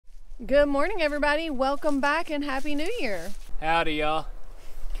Good morning, everybody. Welcome back and Happy New Year. Howdy, y'all.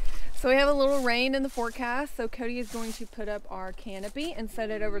 So we have a little rain in the forecast, so Cody is going to put up our canopy and set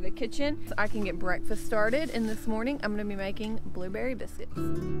it over the kitchen so I can get breakfast started. And this morning I'm going to be making blueberry biscuits.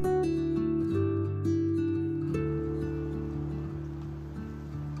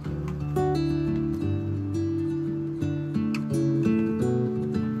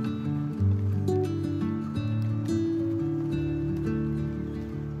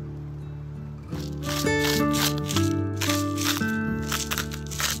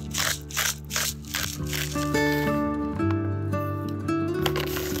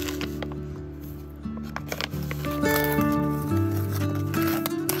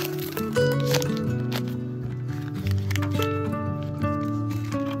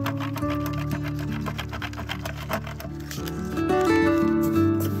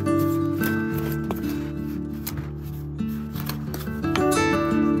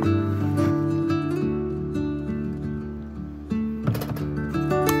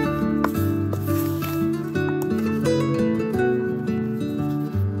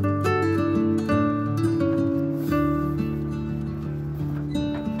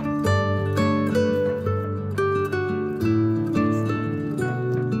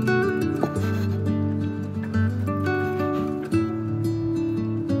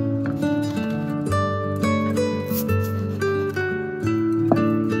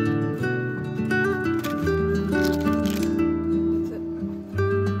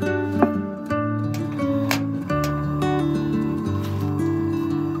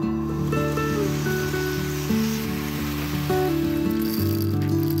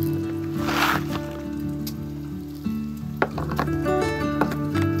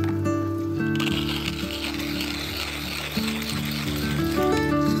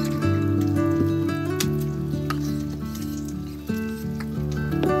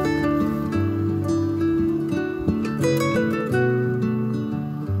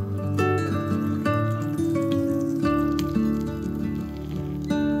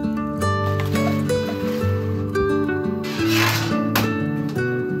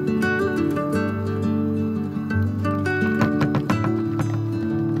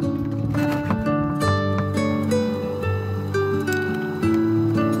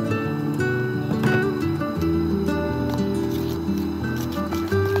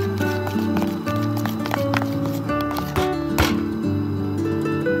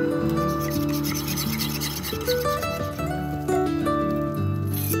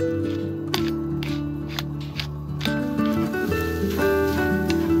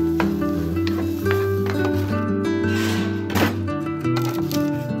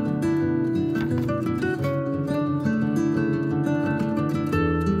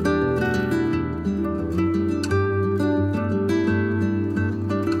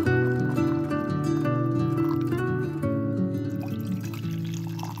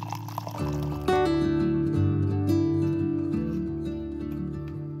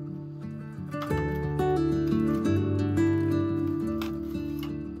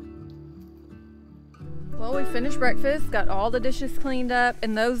 Well, we finished breakfast, got all the dishes cleaned up,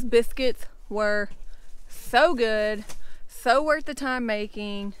 and those biscuits were so good, so worth the time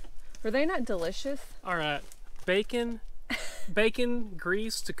making. Were they not delicious? All right, bacon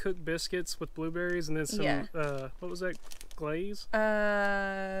grease to cook biscuits with blueberries, and then some, what was that, glaze?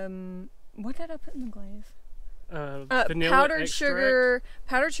 What did I put in the glaze? Vanilla powdered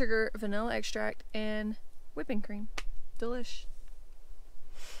extract. sugar, vanilla extract, and whipping cream. Delish.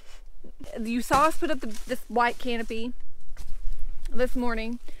 You saw us put up this white canopy this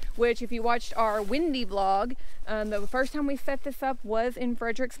morning, which if you watched our windy vlog, the first time we set this up was in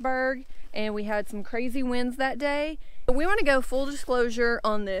Fredericksburg, and we had some crazy winds that day. But we want to go full disclosure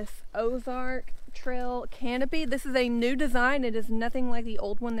on this Ozark Trail canopy. This is a new design. It is nothing like the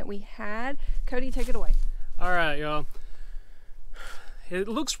old one that we had. Cody, take it away. All right, y'all. It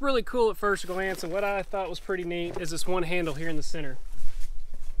looks really cool at first glance, and what I thought was pretty neat is this one handle here in the center.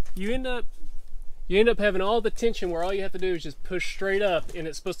 You end up having all the tension where all you have to do is just push straight up, and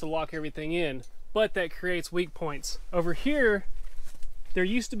it's supposed to lock everything in, but that creates weak points. Over here, there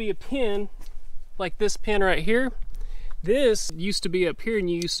used to be a pin like this pin right here. This used to be up here, and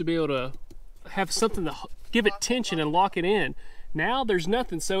you used to be able to have something to give it tension and lock it in. Now there's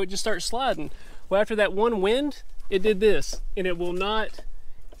nothing, so it just starts sliding. Well, after that one wind, it did this, and it will not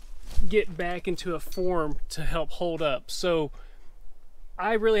get back into a form to help hold up. So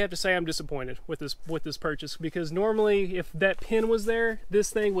I really have to say I'm disappointed with this purchase, because normally if that pin was there,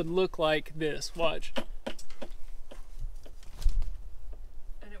 this thing would look like this. Watch.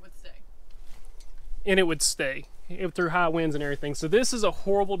 And it would stay. And it would stay. through high winds and everything. So this is a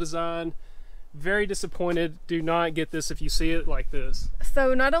horrible design. Very disappointed. Do not get this if you see it like this.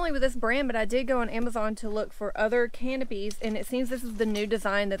 So not only with this brand, but I did go on Amazon to look for other canopies, and it seems this is the new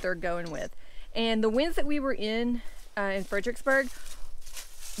design that they're going with. And the winds that we were in Fredericksburg,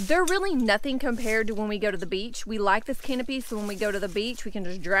 they're really nothing compared to when we go to the beach. We like this canopy, so when we go to the beach, we can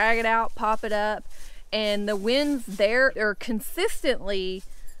just drag it out, pop it up, and the winds there are consistently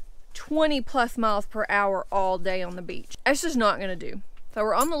 20 plus miles per hour all day on the beach. That's just not gonna do. So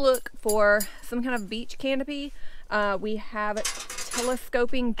we're on the look for some kind of beach canopy. We have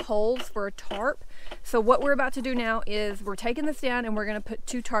telescoping poles for a tarp. So what we're about to do now is we're taking this down and we're gonna put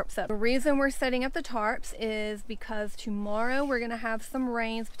 2 tarps up. The reason we're setting up the tarps is because tomorrow we're gonna have some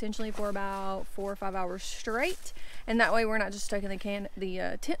rains, potentially for about 4 or 5 hours straight. And that way we're not just stuck in the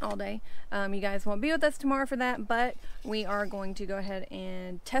tent all day. You guys won't be with us tomorrow for that, but we are going to go ahead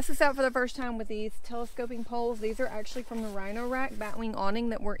and test this out for the first time with these telescoping poles. These are actually from the Rhino Rack batwing awning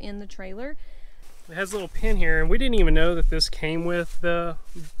that were in the trailer. It has a little pin here, and we didn't even know that this came with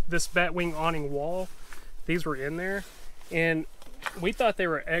this batwing awning wall. These were in there, and we thought they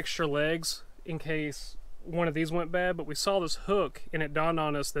were extra legs in case one of these went bad, but we saw this hook, and it dawned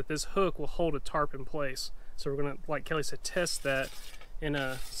on us that this hook will hold a tarp in place. So we're gonna, like Kelly said, test that and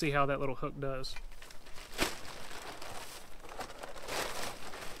see how that little hook does.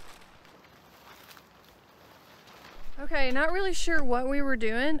 Okay, not really sure what we were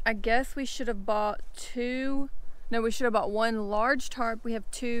doing. I guess we should have bought we should have bought 1 large tarp. We have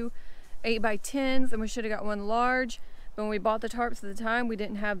 2 8x10s, and we should have got 1 large. But when we bought the tarps at the time, we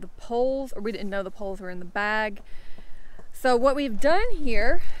didn't have the poles, or we didn't know the poles were in the bag. So what we've done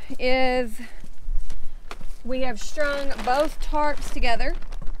here is we have strung both tarps together,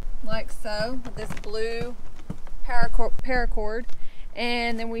 like so, with this blue paracord.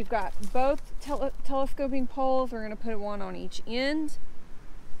 And then we've got both telescoping poles. We're gonna put 1 on each end.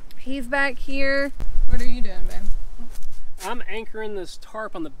 He's back here. What are you doing, babe? I'm anchoring this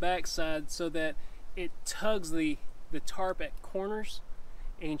tarp on the back side so that it tugs the tarp at corners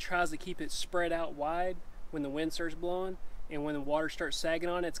and tries to keep it spread out wide when the wind starts blowing, and when the water starts sagging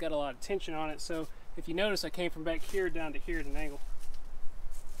on it, it's got a lot of tension on it. So if you notice, I came from back here down to here at an angle.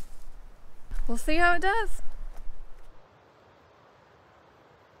 We'll see how it does.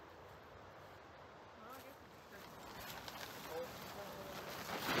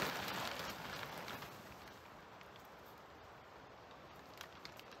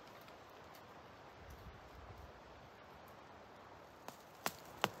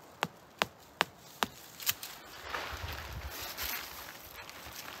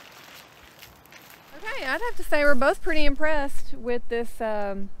 Okay, I'd have to say we're both pretty impressed with this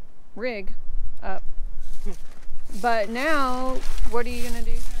rig up. But now, what are you gonna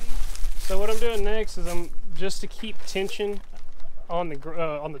do, Cody? So what I'm doing next is I'm just to keep tension on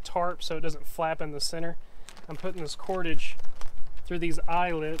the tarp so it doesn't flap in the center. I'm putting this cordage through these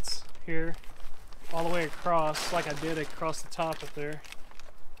eyelets here all the way across, like I did across the top up there.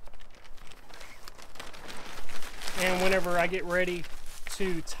 And whenever I get ready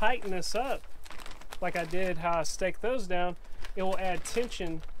to tighten this up, like I did how I staked those down, it will add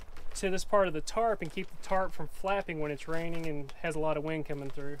tension to this part of the tarp and keep the tarp from flapping when it's raining and has a lot of wind coming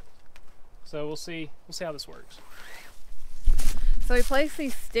through. So we'll see how this works. So we place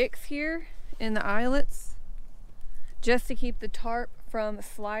these sticks here in the eyelets just to keep the tarp from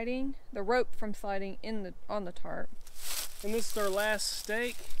sliding, the rope from sliding on the tarp. And this is our last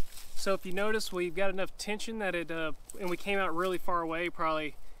stake. So if you notice, we've got enough tension that and we came out really far away,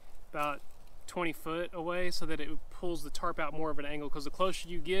 probably about 20 foot away, so that it pulls the tarp out more of an angle, because the closer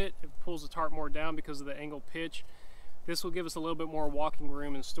you get, it pulls the tarp more down because of the angle pitch. This will give us a little bit more walking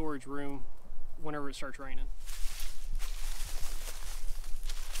room and storage room whenever it starts raining.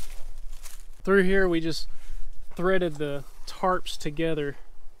 Through here we just threaded the tarps together,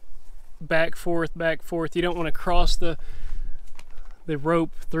 back, forth, back, forth. You don't want to cross the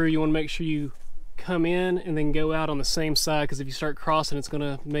rope through. You want to make sure you come in and then go out on the same side, because if you start crossing, it's going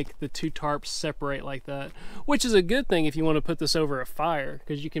to make the 2 tarps separate like that, which is a good thing if you want to put this over a fire,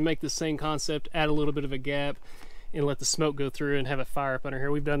 because you can make the same concept, add a little bit of a gap and let the smoke go through and have a fire up under here.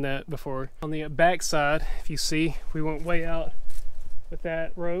 We've done that before. On the back side, if you see, we went way out with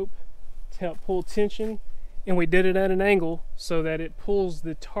that rope to help pull tension, and we did it at an angle so that it pulls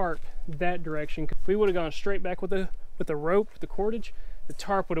the tarp that direction. If we would have gone straight back with the rope, the cordage, the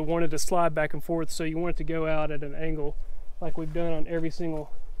tarp would have wanted to slide back and forth, so you want it to go out at an angle like we've done on every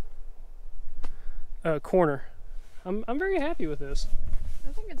single corner. I'm very happy with this.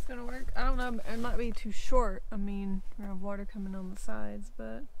 I think it's gonna work. I don't know, it might be too short. I mean, we have water coming on the sides,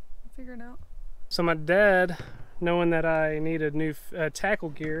 but I'll figure it out. So my dad, knowing that I needed new tackle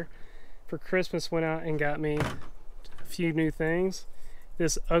gear for Christmas, went out and got me a few new things.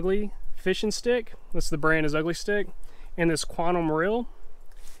 This ugly fishing stick, that's the brand is Ugly Stick, and this quantum reel,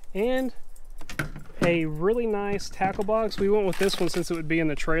 and a really nice tackle box. We went with this one since it would be in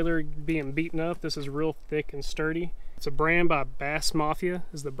the trailer being beaten up. This is real thick and sturdy. It's a brand by Bass Mafia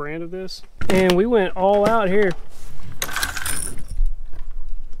is the brand of this. And we went all out here.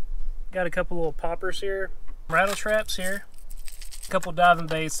 Got a couple little poppers here, rattle traps here, a couple diving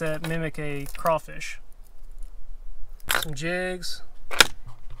baits that mimic a crawfish, some jigs,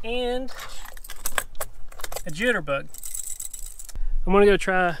 and a jitterbug. I'm gonna go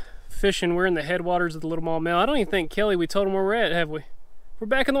try fishing. We're in the headwaters of the Little Maumelle. I don't even think, Kelly, we told them where we're at, have we? We're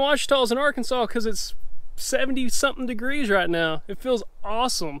back in the Ouachitas in Arkansas because it's 70 something degrees right now. It feels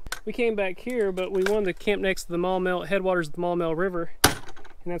awesome. We came back here, but we wanted to camp next to the Maumelle, headwaters of the Maumelle River,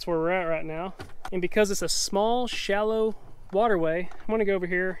 and that's where we're at right now. And because it's a small, shallow waterway, I'm gonna go over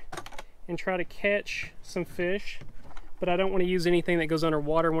here and try to catch some fish, but I don't want to use anything that goes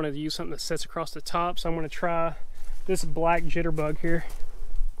underwater. I want to use something that sets across the top, so I'm gonna try this black jitterbug here.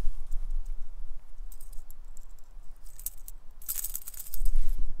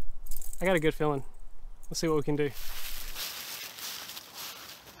 I got a good feeling. Let's see what we can do.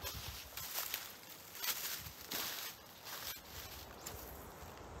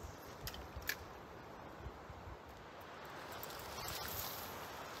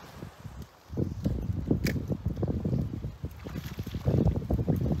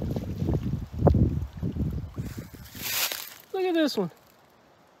 Look at this one.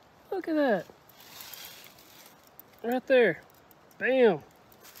 Look at that. Right there. Bam.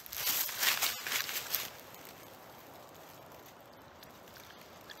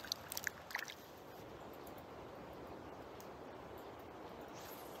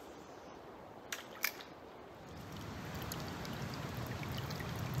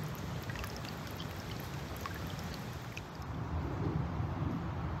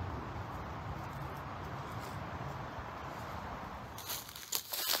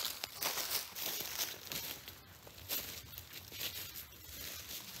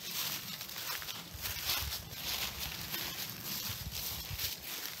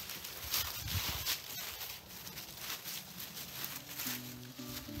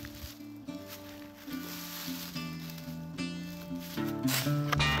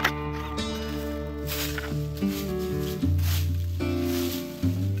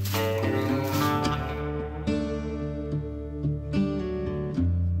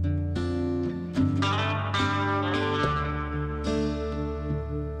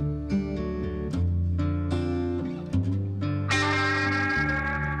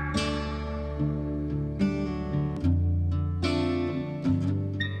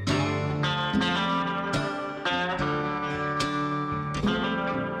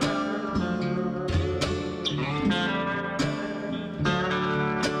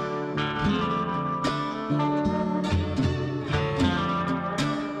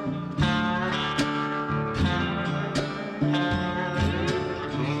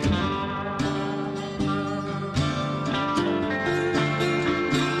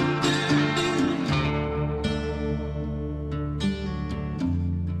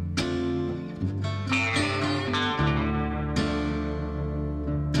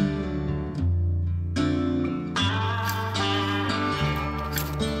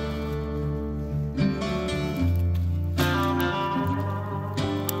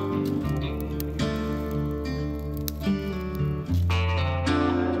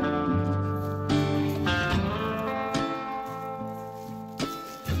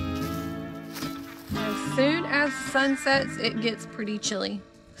 Sun sets, it gets pretty chilly.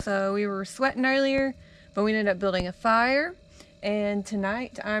 So we were sweating earlier, but we ended up building a fire. And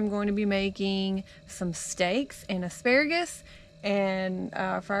tonight I'm going to be making some steaks and asparagus, and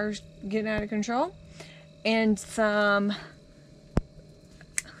fire's getting out of control. And some,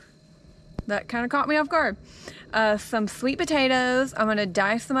 that kind of caught me off guard. Some sweet potatoes. I'm gonna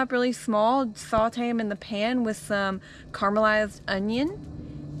dice them up really small, saute them in the pan with some caramelized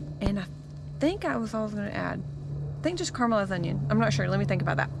onion. And I think I was also gonna add, I think just caramelized onion. I'm not sure, let me think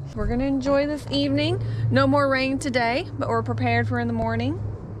about that. We're gonna enjoy this evening. No more rain today, but we're prepared for in the morning.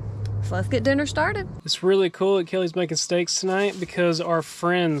 So let's get dinner started. It's really cool that Kelly's making steaks tonight because our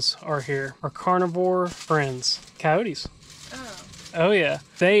friends are here. Our carnivore friends. Coyotes. Oh yeah.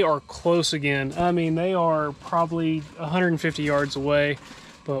 They are close again. I mean, they are probably 150 yards away,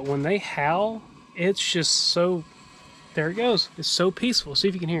 but when they howl, it's just so, there it goes. It's so peaceful. See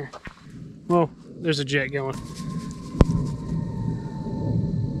if you can hear. Whoa, there's a jet going.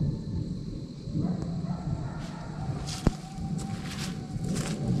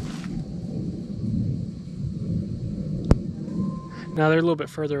 Now they're a little bit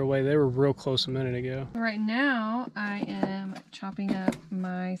further away. They were real close a minute ago. Right now, I am chopping up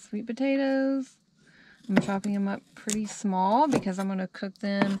my sweet potatoes. I'm chopping them up pretty small because I'm going to cook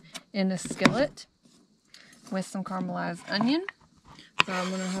them in a skillet with some caramelized onion. So I'm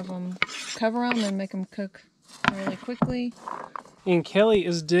going to have them cover them and make them cook really quickly. And Kelly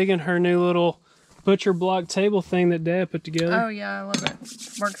is digging her new little butcher block table thing that Dad put together. Oh yeah, I love it.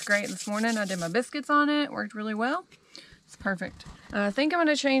 Works great this morning. I did my biscuits on it. Worked really well. It's perfect. I think I'm going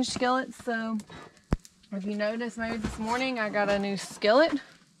to change skillets. So if you notice, maybe this morning I got a new skillet.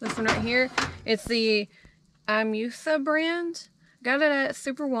 This one right here. It's the Ouachita brand. Got it at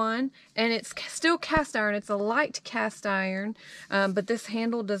Super One, and it's still cast iron. It's a light cast iron, but this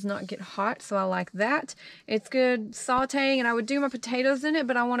handle does not get hot, so I like that. It's good sauteing, and I would do my potatoes in it,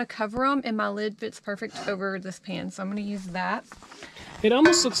 but I want to cover them, and my lid fits perfect over this pan, so I'm going to use that. It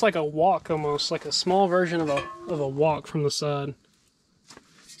almost looks like a wok, almost like a small version of a wok from the side.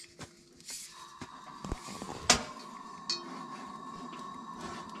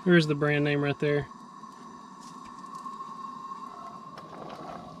 Here's the brand name right there.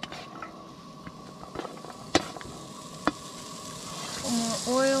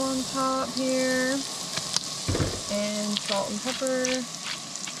 Oil on top here, and salt and pepper.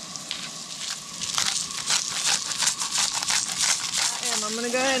 I'm going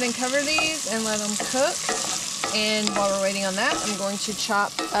to go ahead and cover these and let them cook. And while we're waiting on that, I'm going to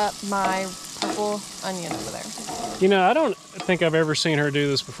chop up my purple onion over there. You know, I don't think I've ever seen her do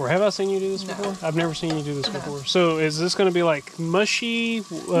this before. Have I seen you do this before? I've never seen you do this before. So is this going to be like mushy?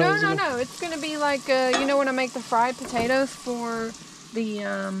 No. It's going to be like, you know when I make the fried potatoes for the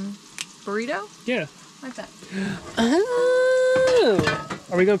burrito? Yeah. Like that. Oh.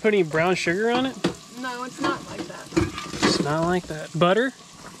 Are we going to put any brown sugar on it? No, it's not like that. It's not like that. Butter?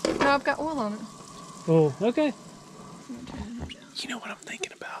 No, I've got oil on it. Oh, okay. You know what I'm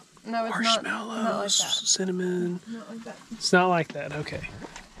thinking about? No, it's marshmallows, not like that. cinnamon. Not like that. It's not like that. Okay.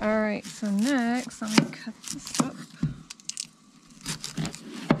 All right. So next, I'm gonna cut this up.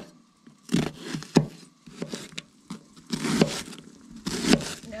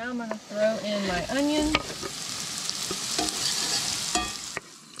 Now I'm gonna throw in my onion.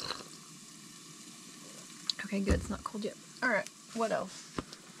 Okay, good. It's not cold yet. All right. What else?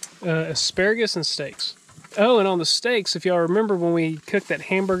 Asparagus and steaks. Oh, and on the steaks, if y'all remember when we cooked that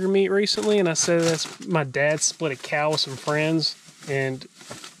hamburger meat recently, and I said that's my dad split a cow with some friends, and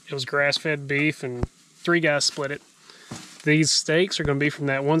it was grass-fed beef, and 3 guys split it. These steaks are going to be from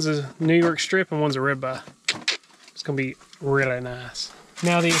that. One's a New York strip and one's a ribeye. It's going to be really nice.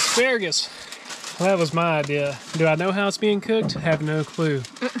 Now the asparagus, well, that was my idea. Do I know how it's being cooked? Have no clue.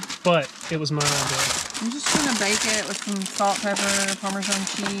 But it was my idea. I'm just going to bake it with some salt, pepper, Parmesan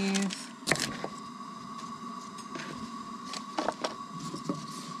cheese.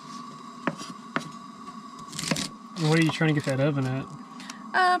 What are you trying to get that oven at?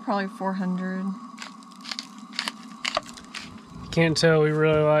 Probably 400. You can't tell we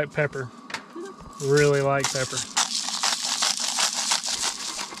really like pepper. Really like pepper.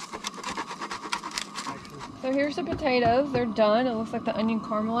 So here's the potatoes. They're done. It looks like the onion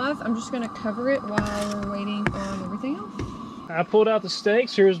caramelized. I'm just going to cover it while we're waiting on everything else. I pulled out the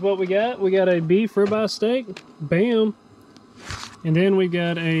steaks. Here's what we got. We got a beef ribeye steak. Bam. And then we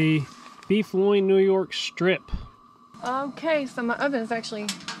got a beef loin New York strip. Okay, so my oven is actually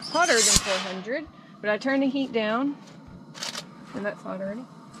hotter than 400, but I turned the heat down, and that's hot already.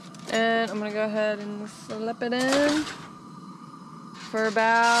 And I'm gonna go ahead and slip it in for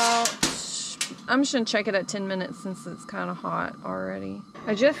about, I'm just gonna check it at 10 minutes since it's kind of hot already.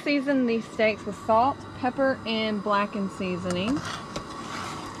 I just seasoned these steaks with salt, pepper, and blackened seasoning.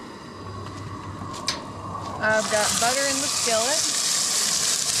 I've got butter in the skillet.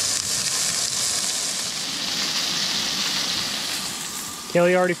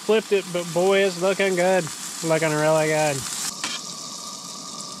 Kelly already flipped it, but boy, it's looking good. Looking really good.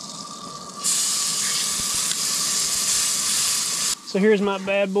 So here's my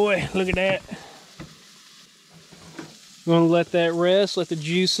bad boy. Look at that. I'm gonna let that rest, let the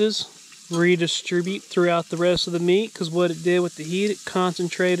juices redistribute throughout the rest of the meat, because what it did with the heat, it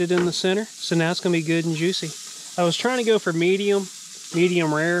concentrated in the center. So now it's gonna be good and juicy. I was trying to go for medium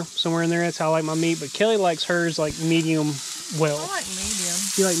rare, somewhere in there. That's how I like my meat, but Kelly likes hers like medium well. I like medium.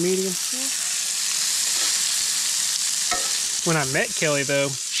 You like medium? Yeah. When I met Kelly, though,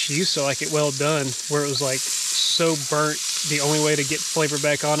 she used to like it well done, where it was like so burnt, the only way to get flavor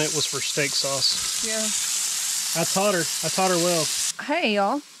back on it was for steak sauce. Yeah. I taught her well. Hey,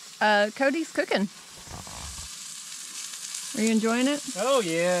 y'all. Cody's cooking. Are you enjoying it? Oh,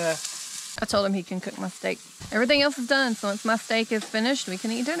 yeah. I told him he can cook my steak. Everything else is done, so once my steak is finished, we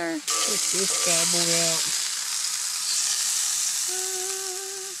can eat dinner. Check this bad boy out.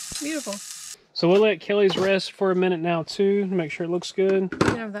 Beautiful. So we'll let Kelly's rest for a minute now too, to make sure it looks good. You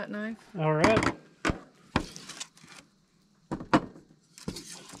can have that knife. All right.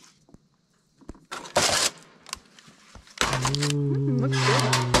 Looks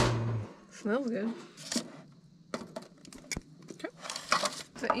good. Smells good. Okay.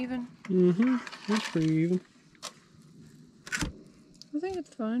 Is it even? Mm-hmm. It's pretty even. I think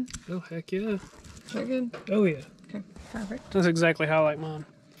it's fine. Oh, heck yeah. Is that good? Oh, yeah. Okay, perfect. That's exactly how I like mine.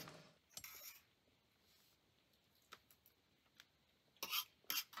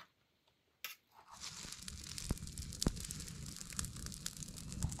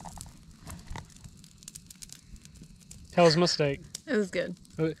 How was my steak? It was good.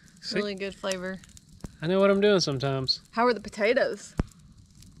 Oh, see? Really good flavor. I know what I'm doing sometimes. How are the potatoes?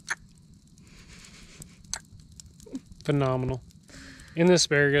 Phenomenal. And the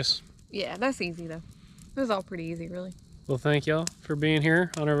asparagus. Yeah, that's easy though. It was all pretty easy, really. Well, thank y'all for being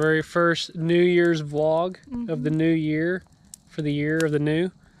here on our very first New Year's vlog of the new year, for the year of the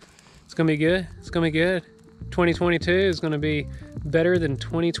new. It's gonna be good. It's gonna be good. 2022 is gonna be better than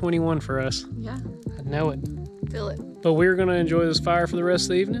 2021 for us. Yeah, I know it. feel it. But we're gonna enjoy this fire for the rest of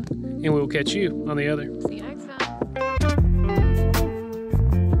the evening, and we'll catch you on the other. See you next.